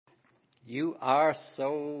You are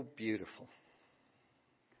so beautiful.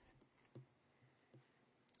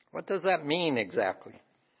 What does that mean exactly?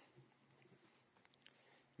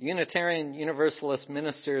 Unitarian Universalist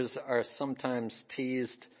ministers are sometimes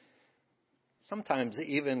teased, sometimes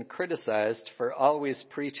even criticized for always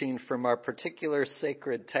preaching from our particular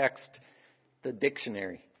sacred text, the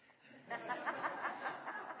dictionary.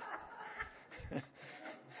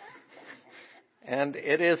 And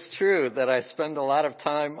it is true that I spend a lot of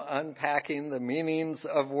time unpacking the meanings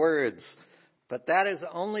of words, but that is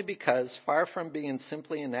only because, far from being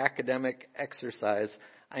simply an academic exercise,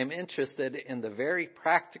 I am interested in the very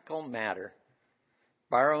practical matter.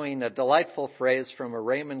 Borrowing a delightful phrase from a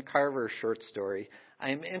Raymond Carver short story, I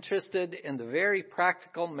am interested in the very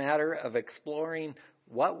practical matter of exploring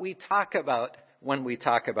what we talk about when we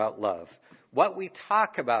talk about love, what we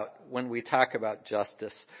talk about when we talk about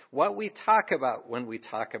justice, what we talk about when we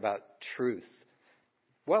talk about truth,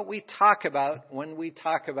 what we talk about when we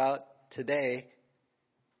talk about, today,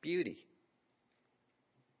 beauty.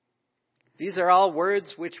 These are all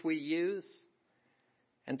words which we use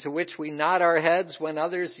and to which we nod our heads when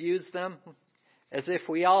others use them, as if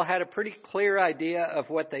we all had a pretty clear idea of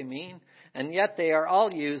what they mean, and yet they are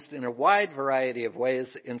all used in a wide variety of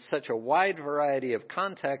ways in such a wide variety of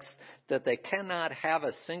contexts that they cannot have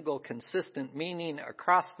a single consistent meaning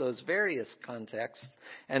across those various contexts,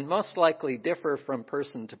 and most likely differ from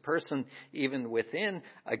person to person even within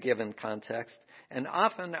a given context, and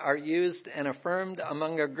often are used and affirmed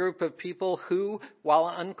among a group of people who,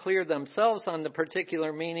 while unclear themselves on the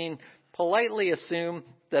particular meaning, politely assume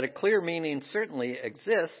that a clear meaning certainly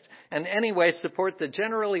exists, and anyway support the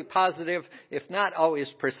generally positive, if not always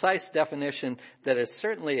precise, definition that has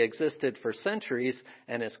certainly existed for centuries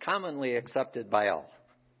and is commonly accepted by all.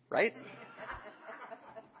 Right?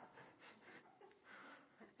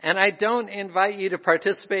 And I don't invite you to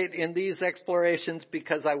participate in these explorations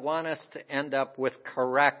because I want us to end up with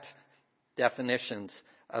correct definitions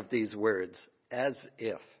of these words, as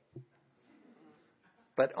if.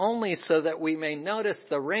 But only so that we may notice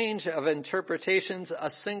the range of interpretations a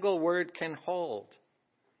single word can hold,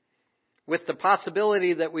 with the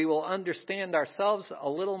possibility that we will understand ourselves a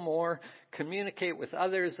little more, communicate with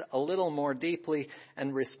others a little more deeply,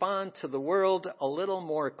 and respond to the world a little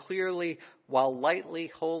more clearly while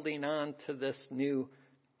lightly holding on to this new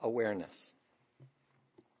awareness.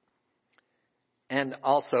 And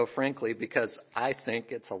also, frankly, because I think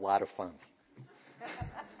it's a lot of fun.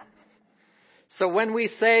 So when we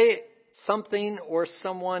say something or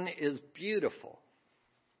someone is beautiful,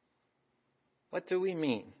 what do we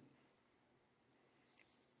mean?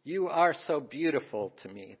 You are so beautiful to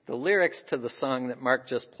me. The lyrics to the song that Mark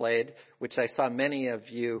just played, which I saw many of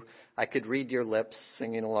you, I could read your lips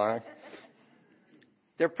singing along.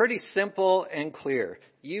 They're pretty simple and clear.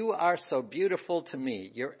 You are so beautiful to me.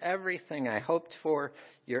 You're everything I hoped for.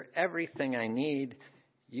 You're everything I need.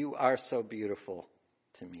 You are so beautiful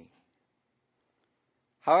to me.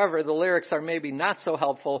 However, the lyrics are maybe not so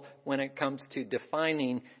helpful when it comes to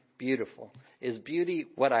defining beautiful. Is beauty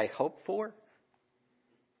what I hope for?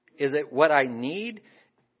 Is it what I need?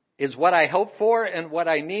 Is what I hope for and what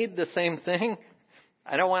I need the same thing?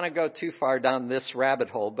 I don't want to go too far down this rabbit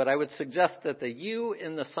hole, but I would suggest that the you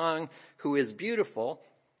in the song who is beautiful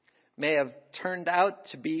may have turned out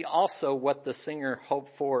to be also what the singer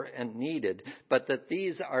hoped for and needed, but that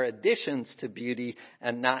these are additions to beauty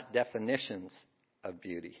and not definitions of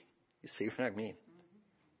beauty. You see what I mean?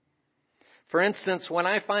 For instance, when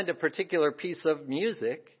I find a particular piece of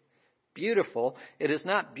music beautiful, it is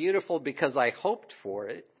not beautiful because I hoped for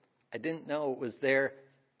it. I didn't know it was there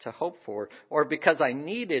to hope for. Or because I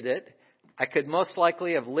needed it. I could most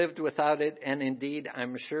likely have lived without it. And indeed,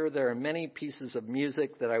 I'm sure there are many pieces of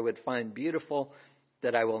music that I would find beautiful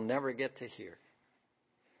that I will never get to hear.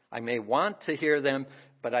 I may want to hear them,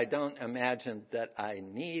 but I don't imagine that I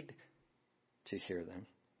need to hear them.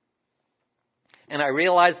 And I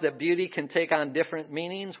realize that beauty can take on different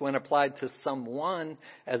meanings when applied to someone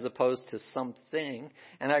as opposed to something.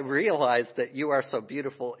 And I realize that You Are So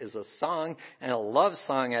Beautiful is a song, and a love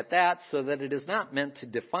song at that, so that it is not meant to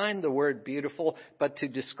define the word beautiful, but to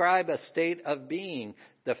describe a state of being,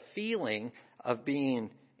 the feeling of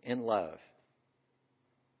being in love.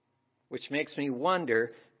 Which makes me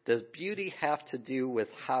wonder, does beauty have to do with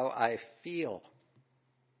how I feel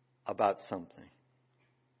about something?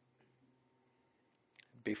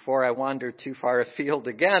 Before I wander too far afield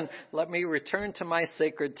again, let me return to my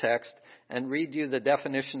sacred text and read you the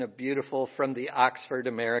definition of beautiful from the Oxford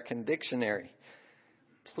American Dictionary.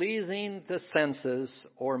 Pleasing the senses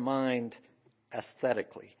or mind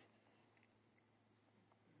aesthetically.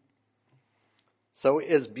 So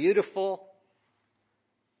is beautiful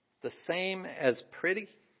the same as pretty?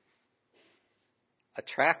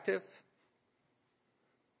 Attractive?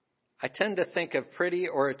 I tend to think of pretty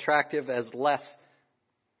or attractive as less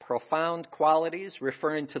profound qualities,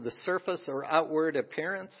 referring to the surface or outward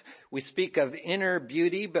appearance. We speak of inner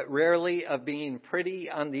beauty, but rarely of being pretty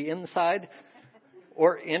on the inside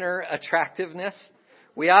or inner attractiveness.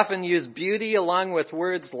 We often use beauty along with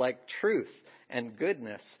words like truth and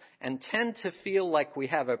goodness, and tend to feel like we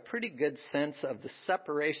have a pretty good sense of the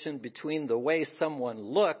separation between the way someone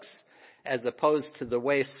looks as opposed to the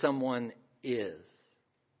way someone is.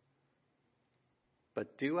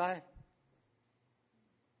 But do I?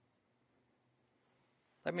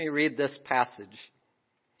 Let me read this passage.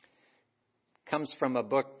 It comes from a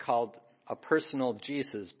book called A Personal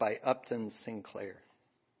Jesus by Upton Sinclair.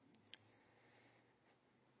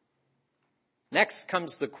 Next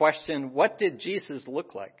comes the question, what did Jesus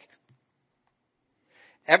look like?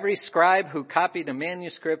 Every scribe who copied a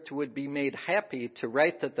manuscript would be made happy to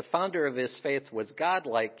write that the founder of his faith was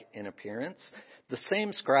godlike in appearance. The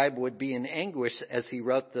same scribe would be in anguish as he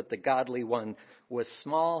wrote that the godly one was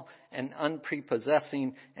small and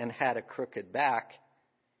unprepossessing and had a crooked back.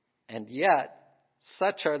 And yet,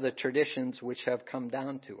 such are the traditions which have come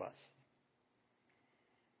down to us.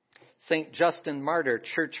 St. Justin Martyr,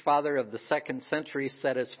 church father of the 2nd century,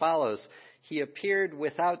 said as follows, "He appeared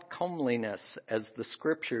without comeliness, as the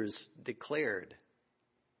scriptures declared."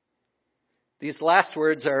 These last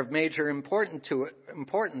words are of major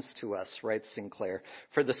importance to us, writes Sinclair,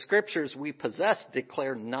 for the scriptures we possess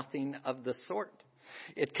declare nothing of the sort.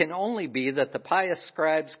 It can only be that the pious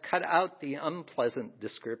scribes cut out the unpleasant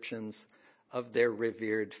descriptions of their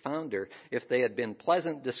revered founder. If they had been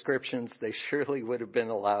pleasant descriptions, they surely would have been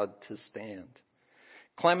allowed to stand.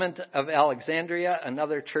 Clement of Alexandria,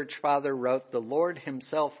 another church father, wrote, "The Lord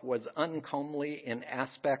himself was uncomely in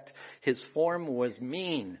aspect. His form was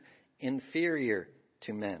mean, inferior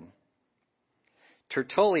to men."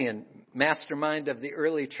 Tertullian, mastermind of the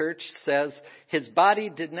early church, says, "His body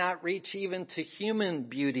did not reach even to human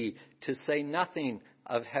beauty, to say nothing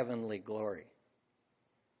of heavenly glory."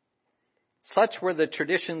 Such were the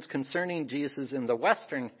traditions concerning Jesus in the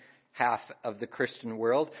western half of the Christian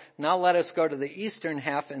world. Now let us go to the eastern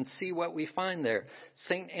half and see what we find there.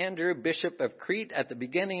 St. Andrew, Bishop of Crete, at the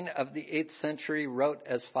beginning of the 8th century, wrote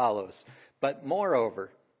as follows, "But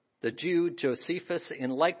moreover, the Jew Josephus in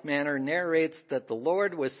like manner narrates that the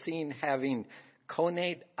Lord was seen having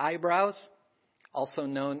connate eyebrows, also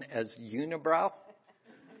known as unibrow,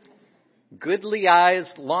 goodly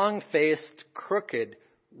eyes, long-faced, crooked,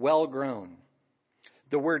 well-grown."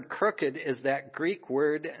 The word crooked is that Greek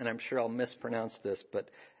word, and I'm sure I'll mispronounce this, but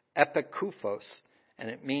epikouphos, and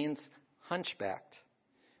it means hunchbacked.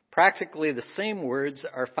 Practically the same words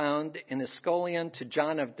are found in a scholion to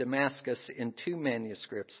John of Damascus in 2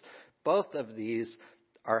 manuscripts. Both of these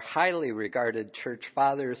are highly regarded church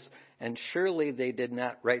fathers, and surely they did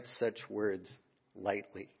not write such words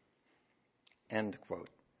lightly. End quote.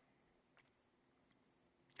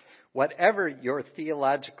 Whatever your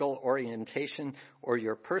theological orientation or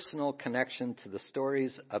your personal connection to the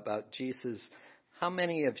stories about Jesus, how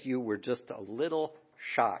many of you were just a little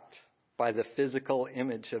shocked by the physical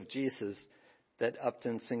image of Jesus that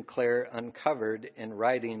Upton Sinclair uncovered in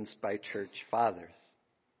writings by church fathers?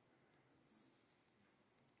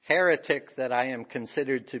 Heretic that I am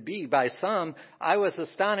considered to be by some, I was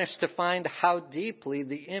astonished to find how deeply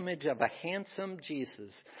the image of a handsome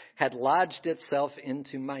Jesus had lodged itself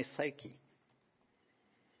into my psyche.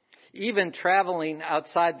 Even traveling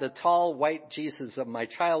outside the tall white Jesus of my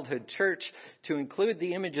childhood church to include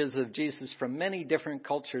the images of Jesus from many different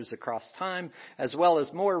cultures across time, as well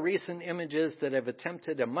as more recent images that have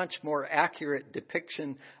attempted a much more accurate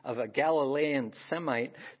depiction of a Galilean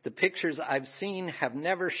Semite, the pictures I've seen have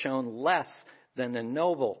never shown less than a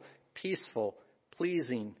noble, peaceful,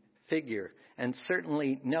 pleasing figure, and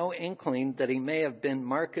certainly no inkling that he may have been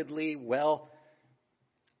markedly,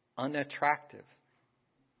 unattractive.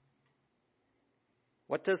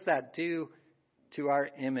 What does that do to our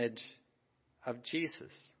image of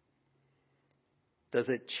Jesus? Does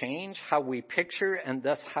it change how we picture and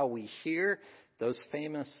thus how we hear those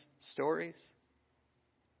famous stories?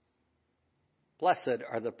 Blessed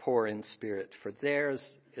are the poor in spirit, for theirs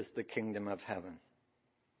is the kingdom of heaven.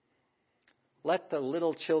 Let the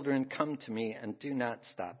little children come to me and do not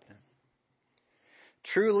stop them.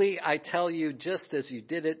 Truly, I tell you, just as you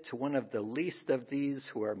did it to one of the least of these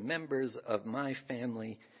who are members of my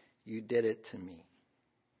family, you did it to me.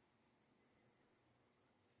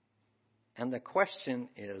 And the question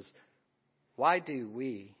is, why do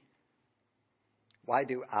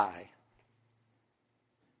I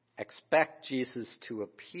expect Jesus to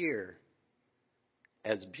appear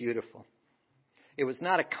as beautiful. It was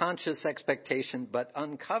not a conscious expectation, but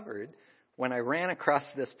uncovered when I ran across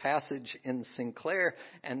this passage in Sinclair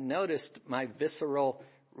and noticed my visceral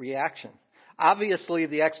reaction. Obviously,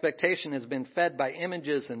 the expectation has been fed by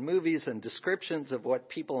images and movies and descriptions of what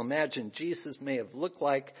people imagine Jesus may have looked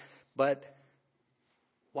like, but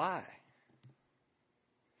why?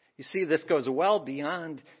 You see, this goes well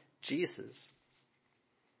beyond Jesus.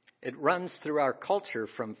 It runs through our culture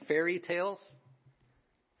from fairy tales.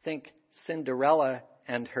 Think Cinderella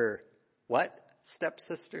and her what?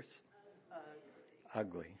 Stepsisters?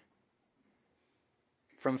 Ugly.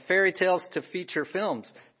 From fairy tales to feature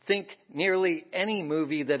films. Think nearly any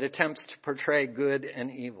movie that attempts to portray good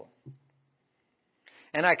and evil.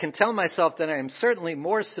 And I can tell myself that I am certainly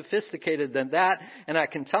more sophisticated than that, and I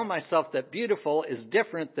can tell myself that beautiful is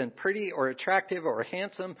different than pretty or attractive or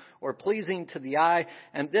handsome or pleasing to the eye,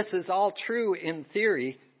 and this is all true in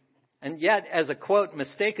theory. And yet, as a quote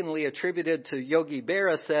mistakenly attributed to Yogi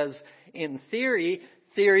Berra says, in theory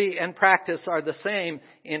and practice are the same.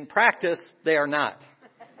 In practice, they are not.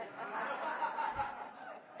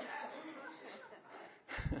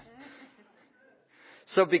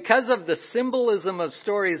 So because of the symbolism of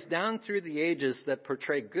stories down through the ages that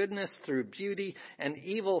portray goodness through beauty and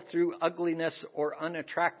evil through ugliness or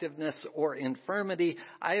unattractiveness or infirmity,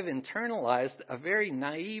 I have internalized a very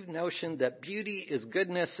naive notion that beauty is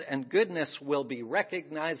goodness and goodness will be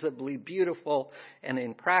recognizably beautiful. And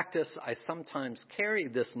in practice, I sometimes carry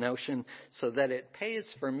this notion so that it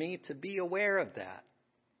pays for me to be aware of that.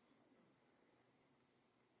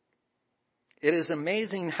 It is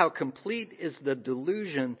amazing how complete is the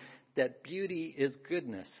delusion that beauty is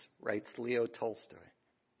goodness, writes Leo Tolstoy.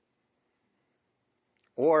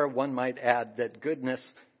 Or one might add that goodness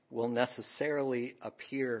will necessarily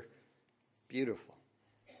appear beautiful.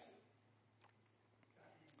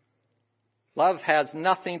 Love has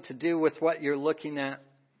nothing to do with what you're looking at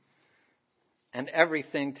and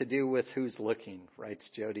everything to do with who's looking, writes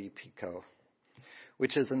Jodi Picoult,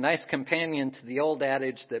 which is a nice companion to the old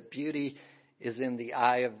adage that beauty is in the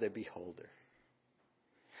eye of the beholder.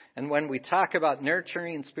 And when we talk about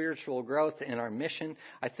nurturing spiritual growth in our mission,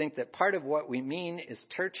 I think that part of what we mean is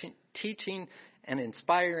teaching and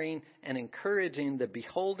inspiring and encouraging the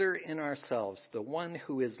beholder in ourselves, the one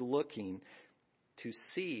who is looking, to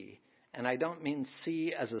see. And I don't mean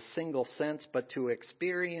see as a single sense, but to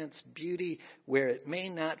experience beauty where it may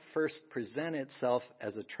not first present itself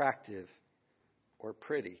as attractive or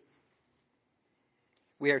pretty.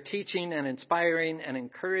 We are teaching and inspiring and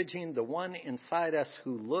encouraging the one inside us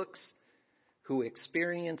who looks, who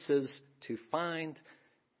experiences, to find,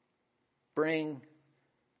 bring,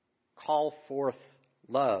 call forth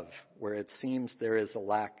love where it seems there is a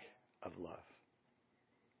lack of love.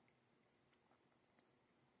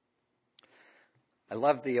 I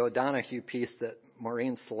love the O'Donohue piece that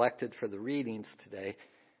Maureen selected for the readings today,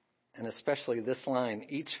 and especially this line,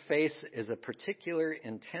 each face is a particular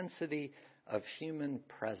intensity of human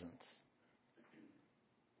presence.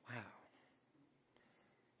 Wow.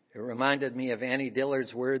 It reminded me of Annie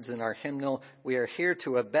Dillard's words in our hymnal, we are here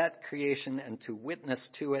to abet creation and to witness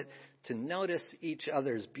to it, to notice each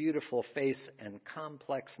other's beautiful face and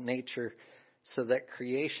complex nature so that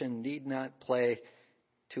creation need not play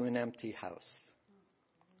to an empty house.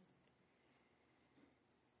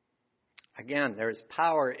 Again, there is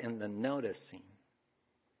power in the noticing.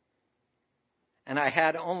 And I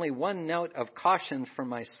had only one note of caution for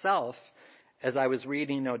myself as I was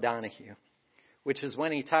reading O'Donohue, which is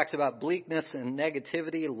when he talks about bleakness and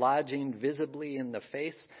negativity lodging visibly in the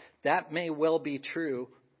face. That may well be true,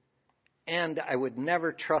 and I would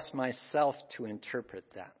never trust myself to interpret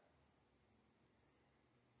that.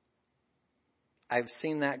 I've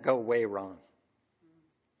seen that go way wrong.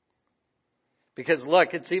 Because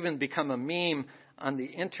look, it's even become a meme on the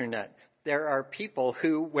internet. There are people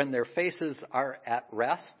who, when their faces are at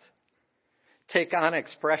rest, take on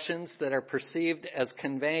expressions that are perceived as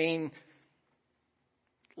conveying,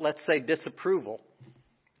 let's say, disapproval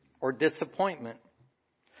or disappointment,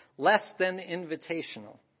 less than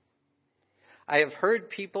invitational. I have heard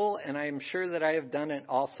people, and I am sure that I have done it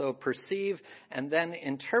also, perceive and then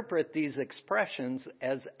interpret these expressions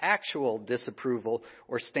as actual disapproval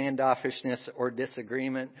or standoffishness or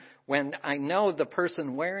disagreement, when I know the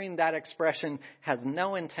person wearing that expression has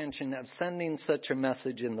no intention of sending such a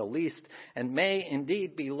message in the least and may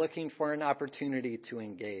indeed be looking for an opportunity to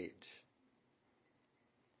engage.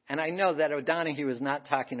 And I know that O'Donohue is not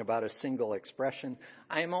talking about a single expression.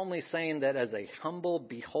 I am only saying that as a humble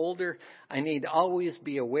beholder, I need always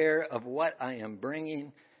be aware of what I am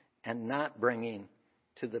bringing and not bringing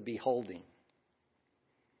to the beholding.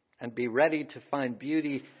 And be ready to find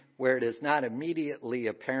beauty where it is not immediately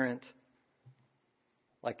apparent,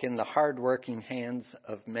 like in the hard-working hands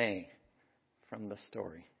of May from the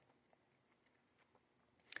story.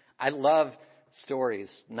 I love stories,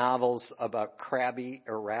 novels about crabby,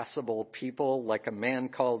 irascible people like A Man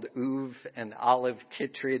Called Ove and Olive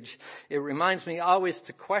Kittredge. It reminds me always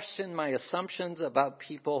to question my assumptions about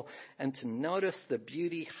people and to notice the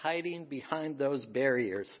beauty hiding behind those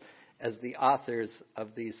barriers, as the authors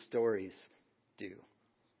of these stories do.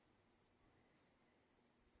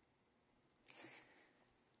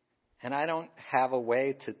 And I don't have a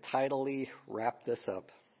way to tidily wrap this up.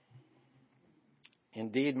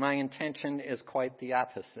 Indeed, my intention is quite the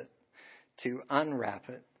opposite, to unwrap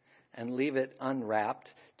it and leave it unwrapped,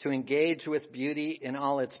 to engage with beauty in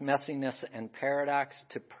all its messiness and paradox,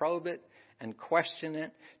 to probe it and question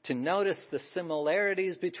it, to notice the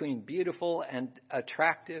similarities between beautiful and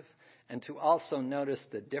attractive, and to also notice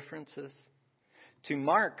the differences, to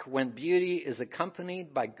mark when beauty is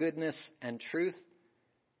accompanied by goodness and truth,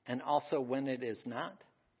 and also when it is not,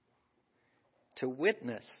 to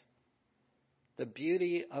witness the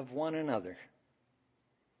beauty of one another,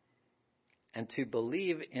 and to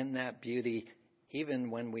believe in that beauty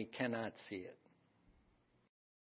even when we cannot see it.